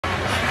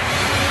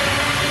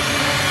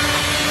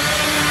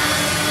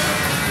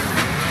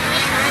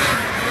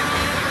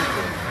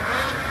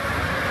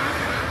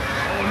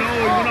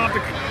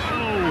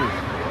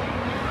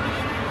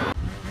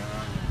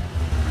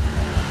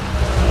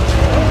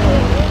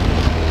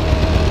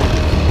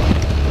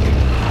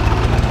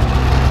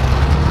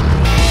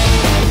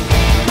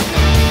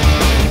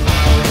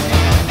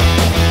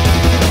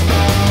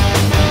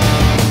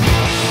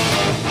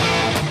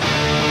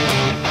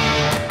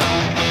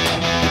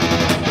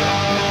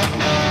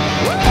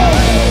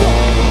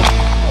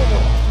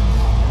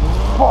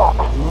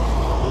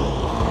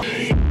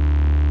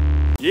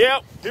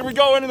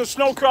go into the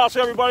Snocross,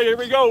 everybody. Here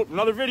we go.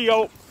 Another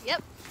video.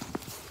 Yep.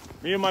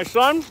 Me and my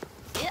son.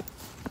 Yep.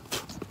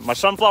 My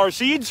sunflower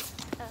seeds.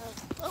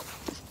 Oh.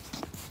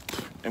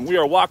 And we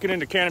are walking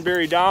into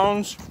Canterbury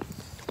Downs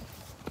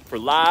for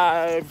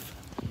live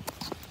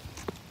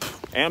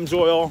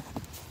Amsoil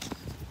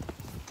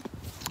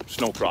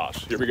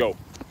Snocross. Here we go.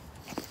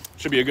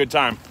 Should be a good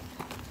time.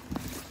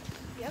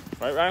 Yep.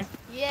 Right, Ryan?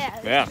 Yeah.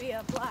 Yeah. Be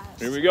a blast.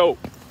 Here we go.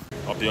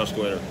 Up the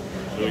escalator.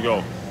 Here we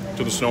go.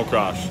 To the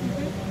Snocross.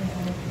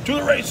 To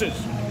the races.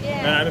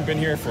 Yeah. Man, I haven't been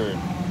here for,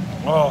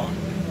 I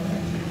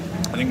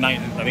think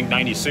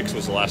 96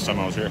 was the last time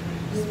I was here.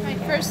 It's my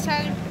first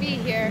time to be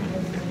here.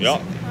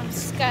 Yep.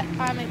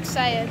 I'm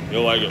excited.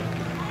 You'll like it.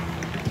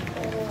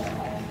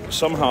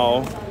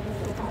 Somehow,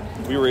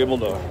 we were able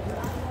to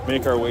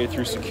make our way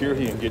through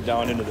security and get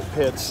down into the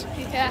pits.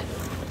 Yeah.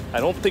 I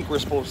don't think we're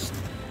supposed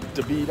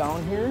to be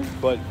down here,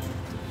 but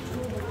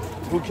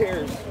who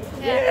cares?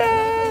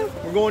 Yeah!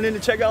 We're going in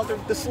to check out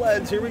the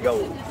sleds. Here we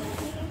go.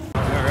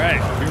 All right,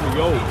 here we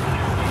go. We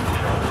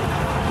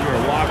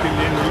are walking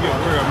in.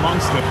 We're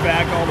amongst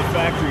all the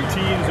factory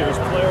teams. There's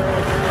Claire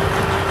right there.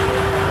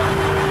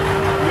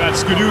 We got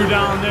Skidoo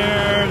down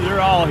there.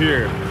 They're all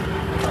here.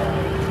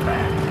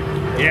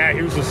 Yeah,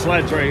 here's the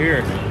sleds right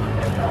here.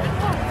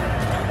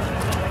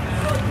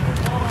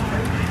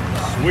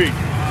 Sweet.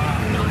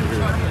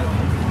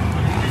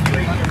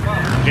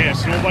 Yeah,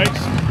 snow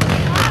bikes.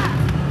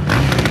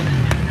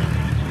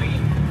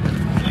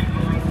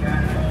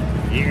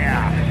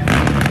 Yeah.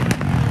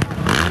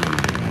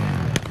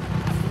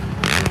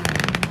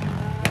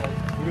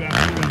 Look at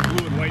that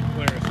blue and white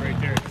Polaris right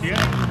there. See it?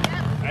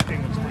 That thing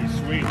looks pretty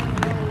sweet.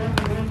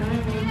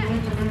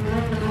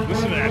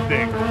 Listen to that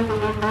thing.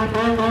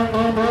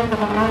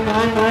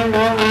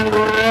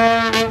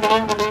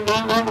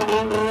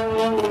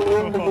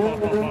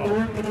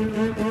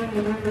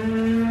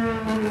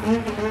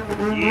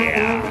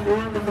 Yeah.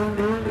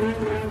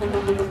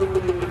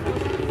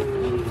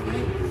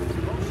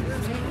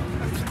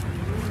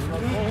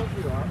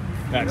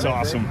 That's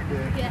awesome.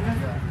 Yeah.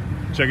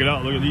 Check it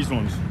out. Look at these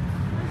ones.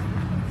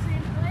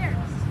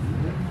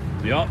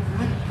 Yep.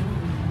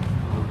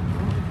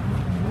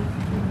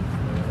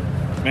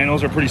 Man,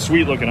 those are pretty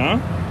sweet looking, huh?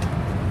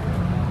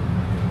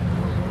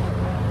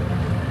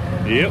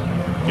 Yep.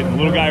 Getting the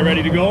little guy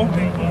ready to go.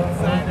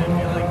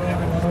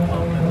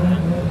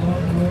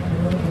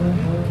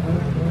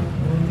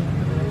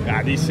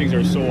 God, these things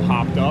are so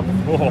hopped up.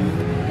 Oh.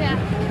 Yeah.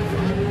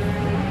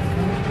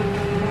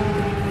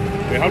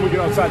 Hey, how do we get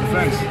outside the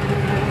fence?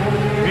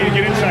 We need to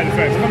get inside the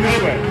fence. Come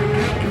this way.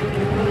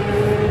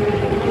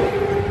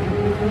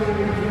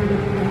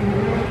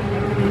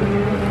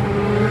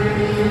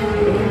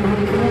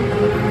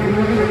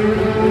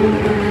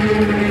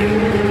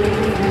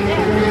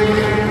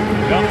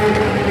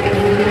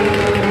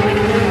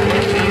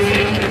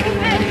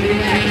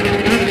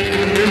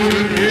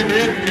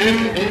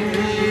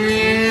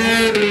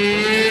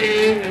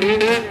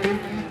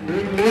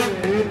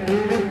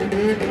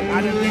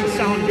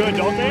 Sound good,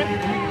 don't they?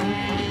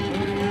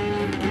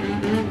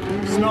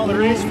 Smell the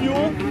race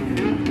fuel?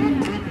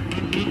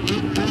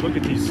 Look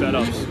at these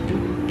setups.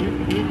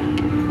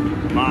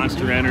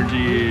 Monster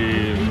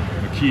Energy,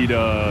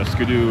 Makita,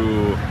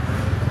 Skidoo.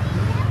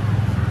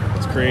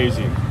 It's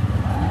crazy.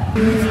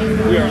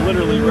 We are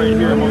literally right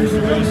here amongst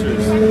the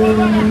racers.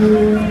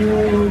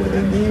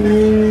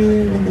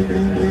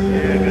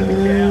 Yeah, got the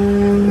cap.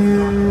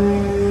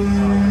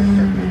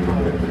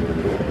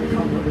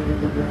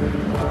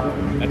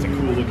 That's a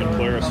cool looking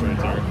Polaris right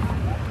there.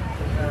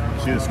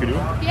 See the Skidoo?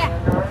 Yeah.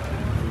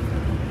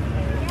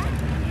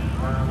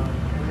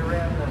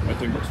 That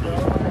thing looks really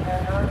cool.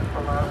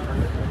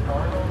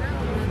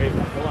 Hey,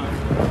 hold on.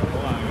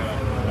 Hold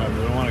on.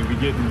 We don't want to be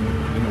getting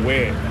in the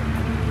way.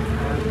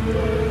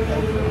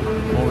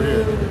 Over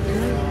here.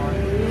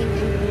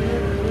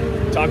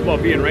 Talk about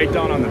being right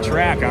down on the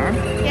track, huh?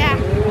 Yeah.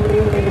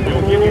 You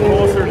don't get any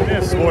closer than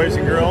this, boys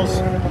and girls.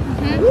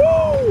 Mm-hmm. Woo!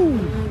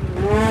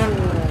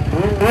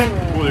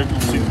 Oh, there you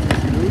see the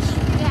Skidoos?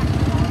 Yeah.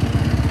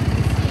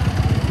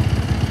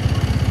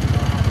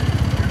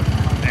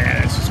 Man,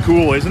 this is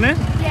cool, isn't it?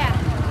 Yeah.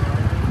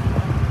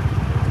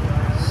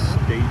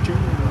 Stay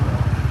tuned.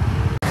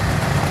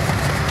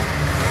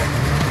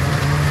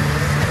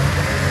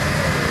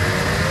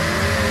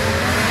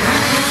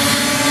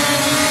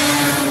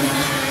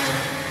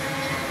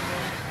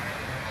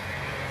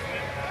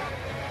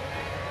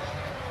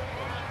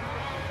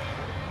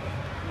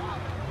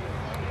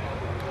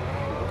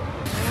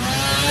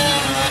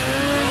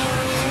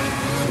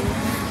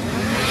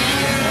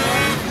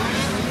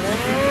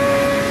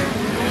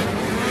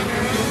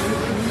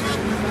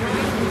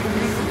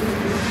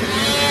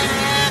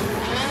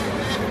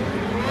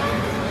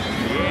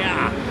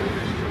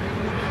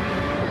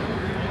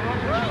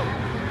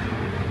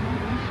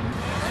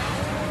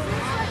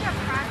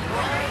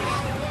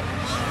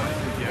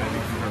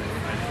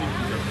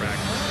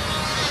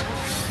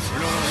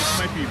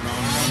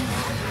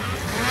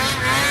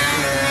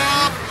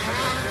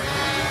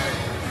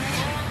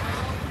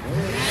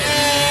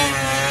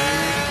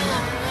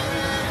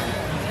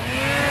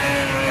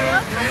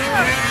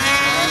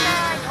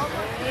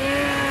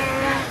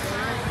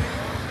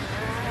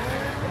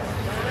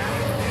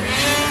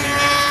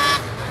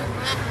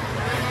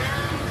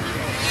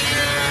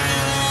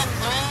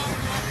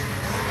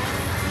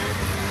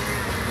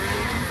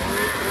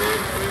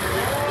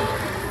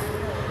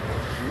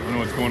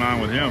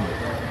 him?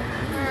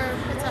 Her.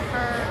 It's a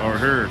her. Or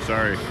her,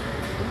 sorry.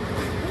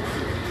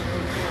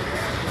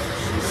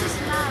 She's just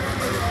not.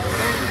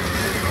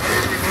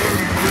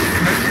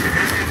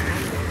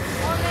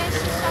 Oh, man,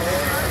 she's something.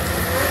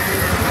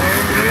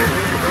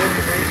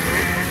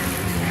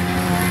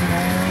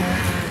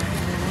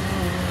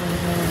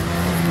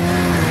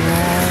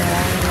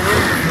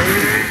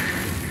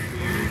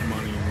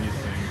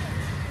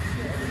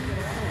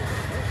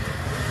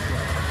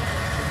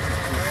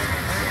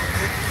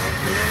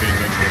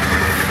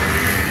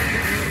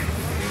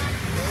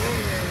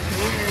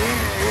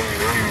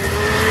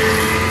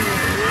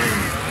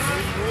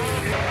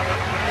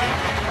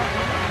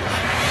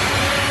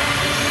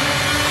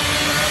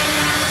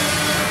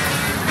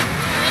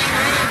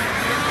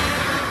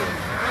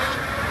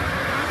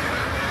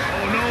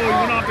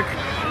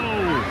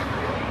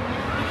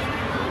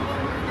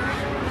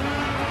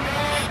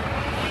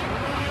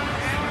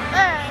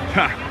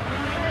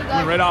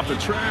 Went right off the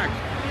track.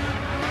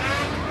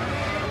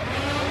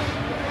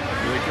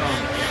 Here they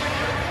come.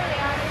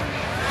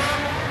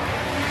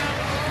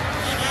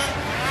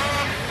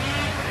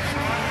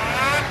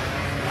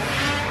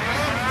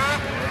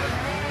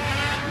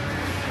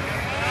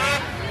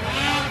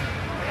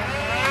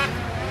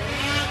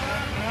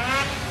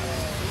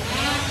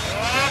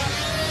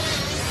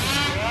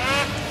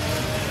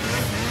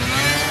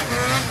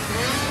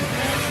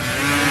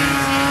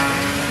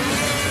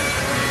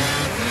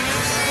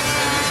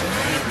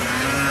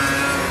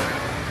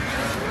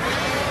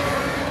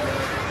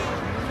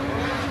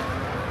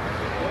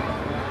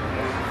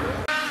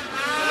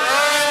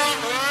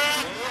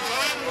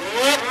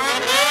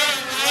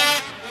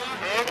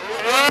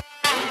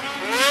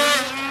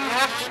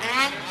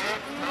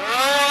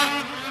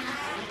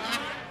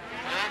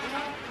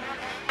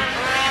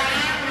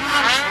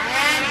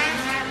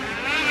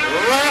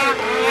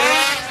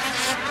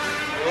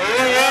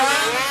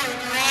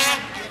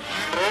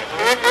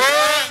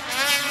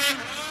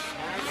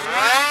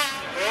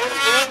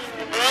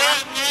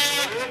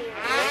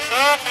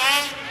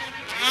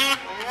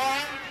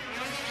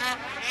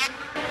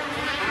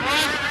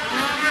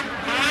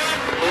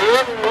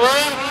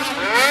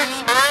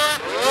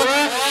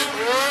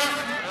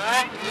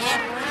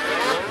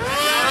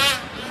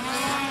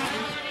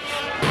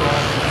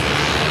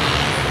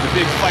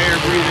 Big fire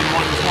breathing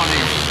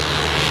 120.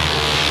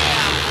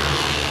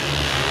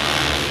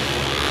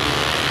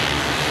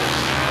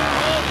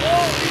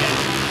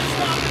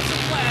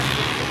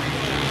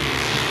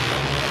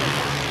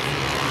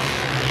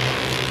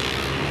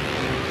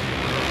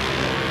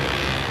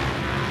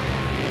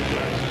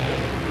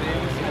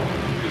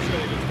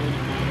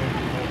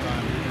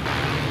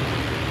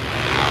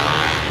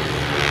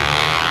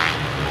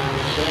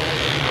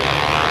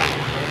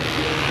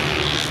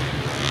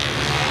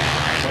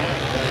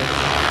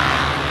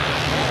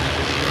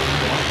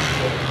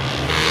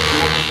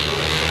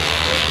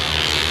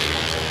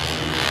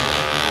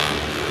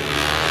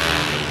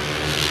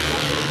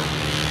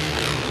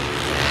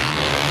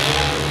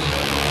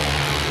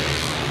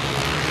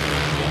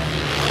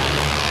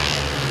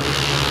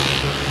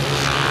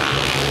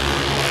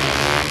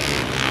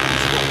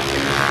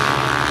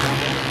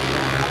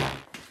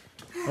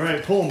 All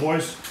right, pull them,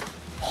 boys.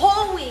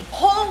 Whole week.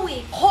 Oh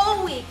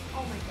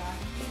my God.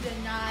 You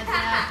did not,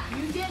 Dad.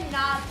 You did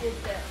not do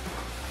this.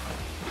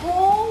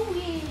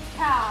 Holy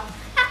cow.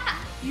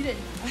 You did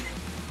not.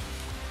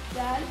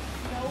 Dad,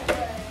 no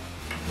way.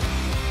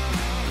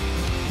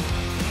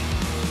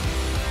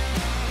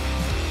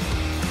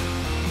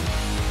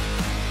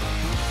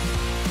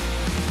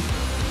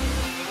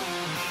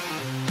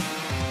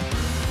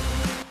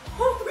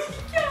 Holy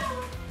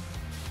cow.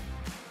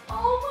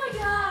 Oh my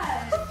God.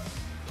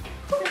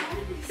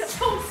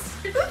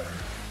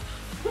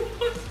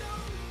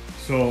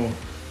 So,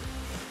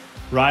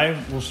 Rye,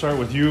 we'll start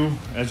with you.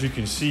 As you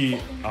can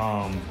see,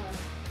 I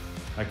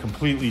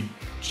completely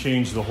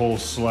changed the whole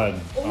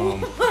sled. Oh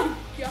my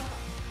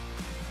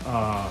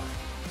God.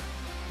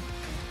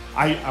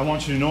 I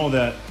want you to know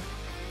that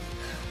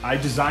I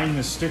designed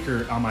this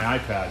sticker on my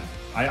iPad.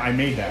 I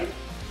made that.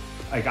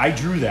 Like, I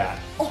drew that.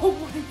 Oh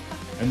my God.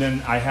 And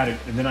then I had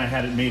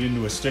it made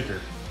into a sticker.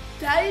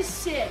 That is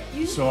sick.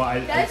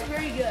 That's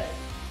very good.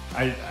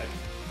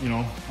 You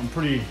know, I'm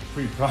pretty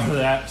proud of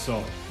that.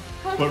 So,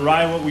 but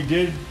Rye, what we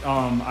did,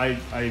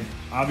 I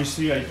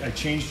obviously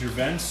changed your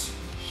vents.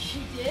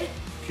 She did?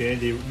 Okay,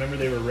 remember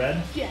they were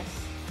red? Yes.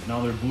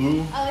 Now they're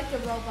blue. I like the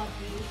robot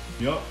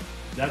view. Yep,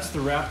 that's the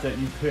wrap that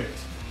you picked.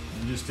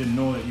 You just didn't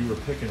know that you were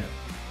picking it.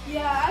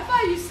 Yeah, I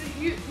thought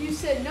you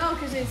said no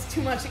because it's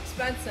too much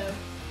expensive.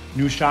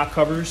 New shock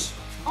covers.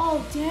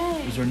 Oh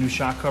dang. These are new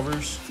shock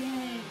covers.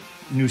 Dang.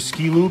 New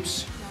ski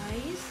loops.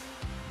 Nice.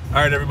 All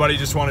right, everybody,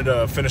 just wanted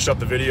to finish up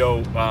the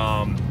video.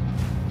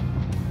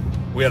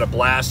 We had a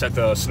blast at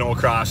the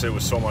Snocross. It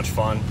was so much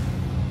fun.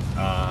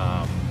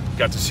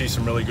 Got to see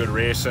some really good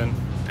racing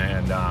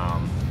and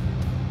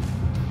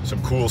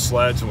some cool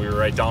sleds, and we were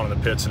right down in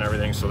the pits and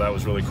everything, so that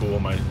was really cool.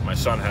 My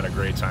son had a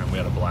great time. We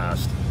had a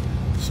blast.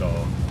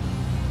 So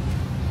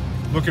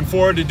looking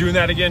forward to doing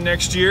that again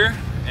next year.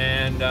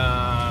 And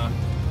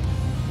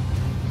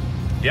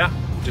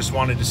just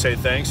wanted to say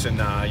thanks, and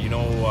you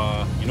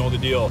know the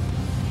deal.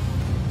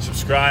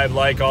 Subscribe,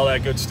 like, all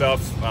that good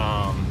stuff.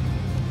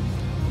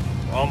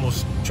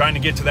 Almost trying to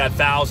get to that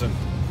 1,000.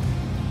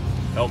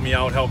 Help me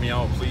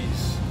out,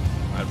 please.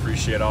 I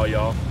appreciate all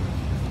y'all,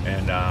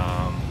 and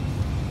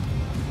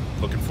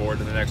looking forward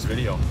to the next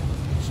video.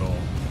 So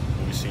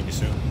we'll be seeing you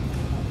soon.